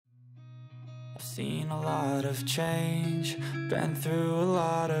I've seen a lot of change, been through a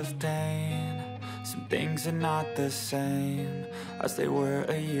lot of pain. Some things are not the same as they were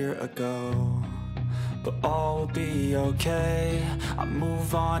a year ago, but all will be okay. I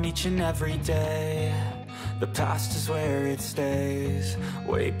move on each and every day. The past is where it stays,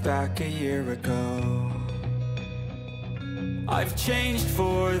 way back a year ago. I've changed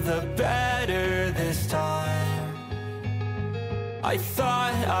for the better this time. I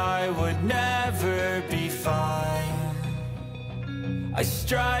thought I would never be fine. I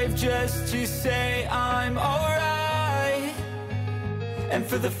strive just to say I'm alright, and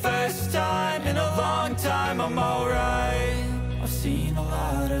for the first time in a long time I'm alright. I've seen a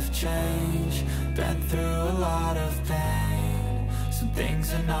lot of change, been through a lot of pain. Some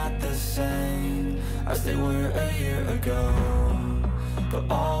things are not the same as they were a year ago, but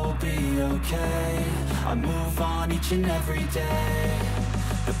all will be okay. I move on each and every day.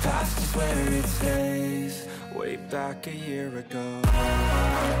 The past is where it stays, way back a year ago.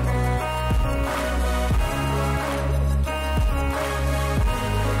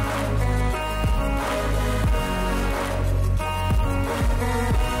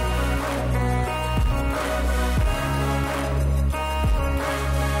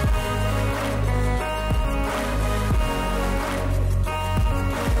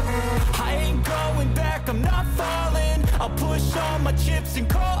 I'm not falling, I'll push all my chips and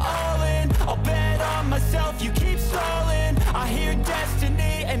call all in. I'll bet on myself, you keep stalling. I hear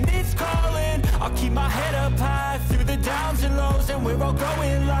destiny and it's calling. I'll keep my head up high through the downs and lows, and we're all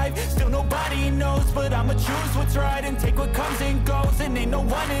going life. Still nobody knows, but I'ma choose what's right and take what comes and goes. And ain't no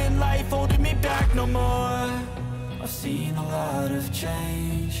one in life holding me back no more. I've seen a lot of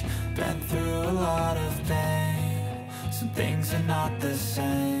change, been through a lot of pain. Some things are not the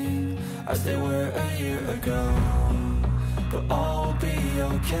same as they were a year ago, but all will be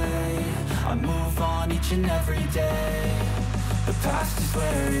okay. I move on each and every day. The past is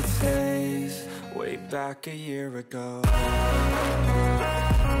where it stays, way back a year ago.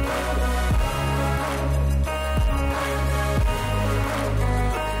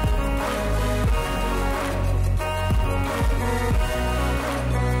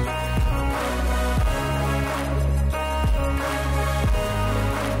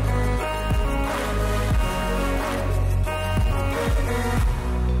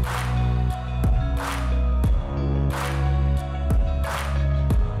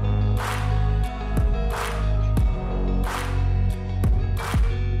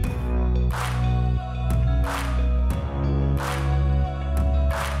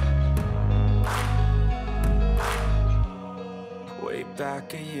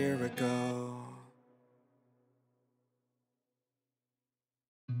 Back a year ago.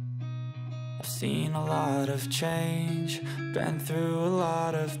 I've seen a lot of change, been through a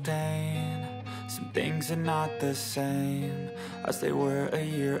lot of pain. Some things are not the same as they were a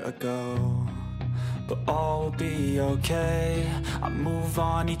year ago, but all will be okay. I move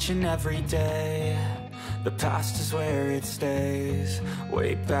on each and every day. The past is where it stays,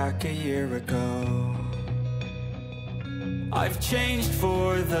 way back a year ago. I've changed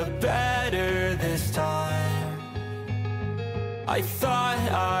for the better this time. I thought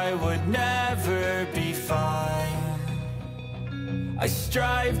I would never be fine. I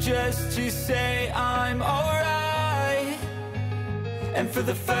strive just to say I'm alright, and for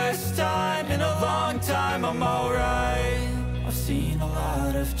the first time in a long time I'm alright. I've seen a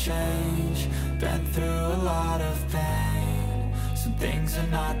lot of change, been through a lot of pain. Some things are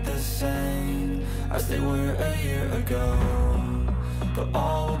not the same as they were a year ago, but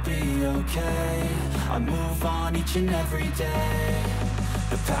all will be okay. I move on each and every day.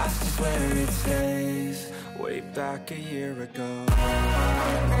 The past is where it stays, way back a year ago.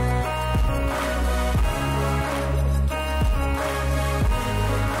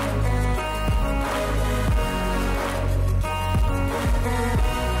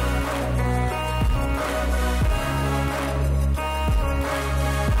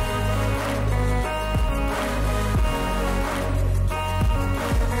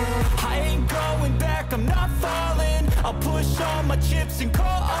 I'm not falling, I'll push all my chips and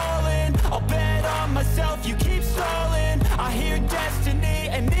call all in. I'll bet on myself, you keep stalling. I hear destiny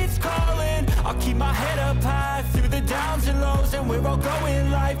and it's calling. I'll keep my head up high through the downs and lows, and we're all going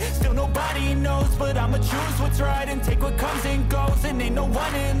life. Still nobody knows, but I'ma choose what's right and take what comes and goes. And ain't no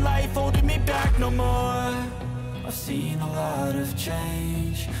one in life holding me back no more. I've seen a lot of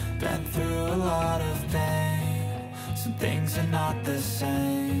change, been through a lot of pain. Some things are not the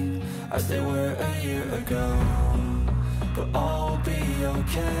same as they were a year ago, but all will be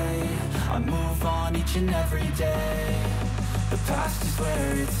okay. I move on each and every day. The past is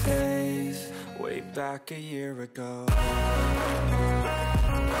where it stays, back a year ago.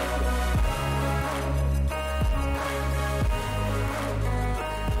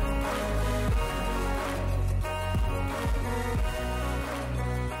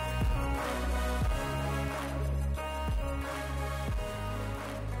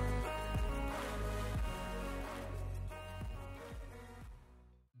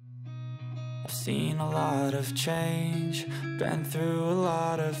 I've seen a lot of change, been through a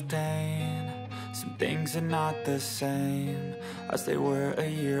lot of pain. Some things are not the same as they were a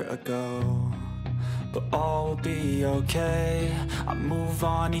year ago, but all will be okay. I move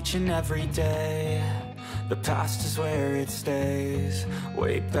on each and every day. The past is where it stays,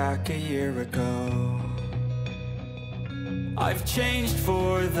 way back a year ago. I've changed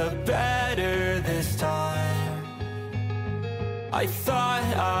for the better this time. I thought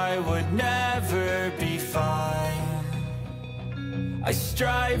I would never be fine. I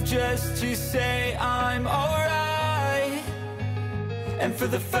strive just to say I'm alright, and for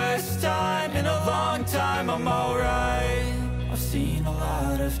the first time in a long time I'm alright. I've seen a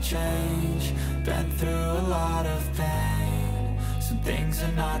lot of change, been through a lot of pain. Some things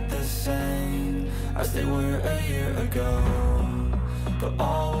are not the same as they were a year ago, but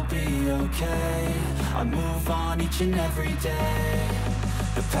all will be okay. I move on each and every day.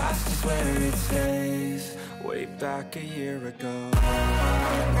 The past is where it stays, way back a year ago.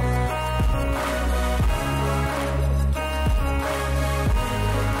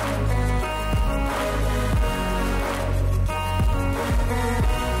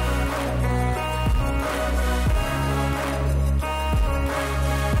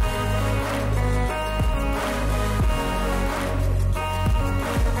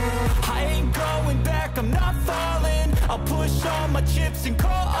 I'm not falling, I'll push all my chips and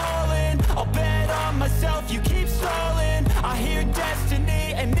call all in. I'll bet on myself, you keep stalling. I hear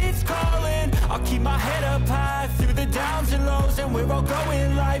destiny and it's calling. I'll keep my head up high through the downs and lows, and we're all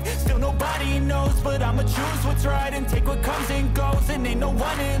going life. Still nobody knows, but I'ma choose what's right and take what comes and goes. And ain't no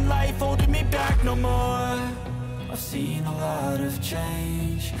one in life holding me back no more. I've seen a lot of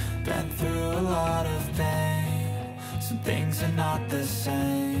change, been through a lot of pain. Some things are not the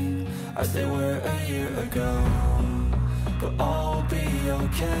same as they were a year ago, but all will be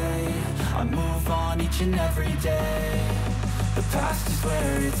okay. I move on each and every day. The past is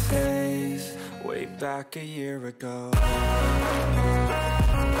where it stays, way back a year ago.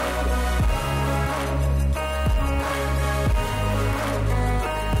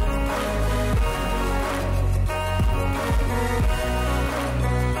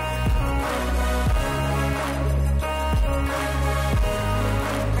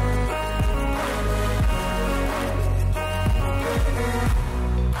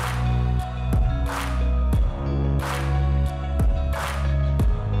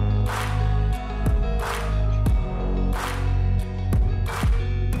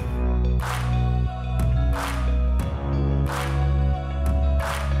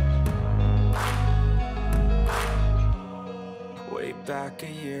 Back a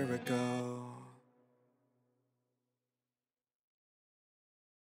year ago.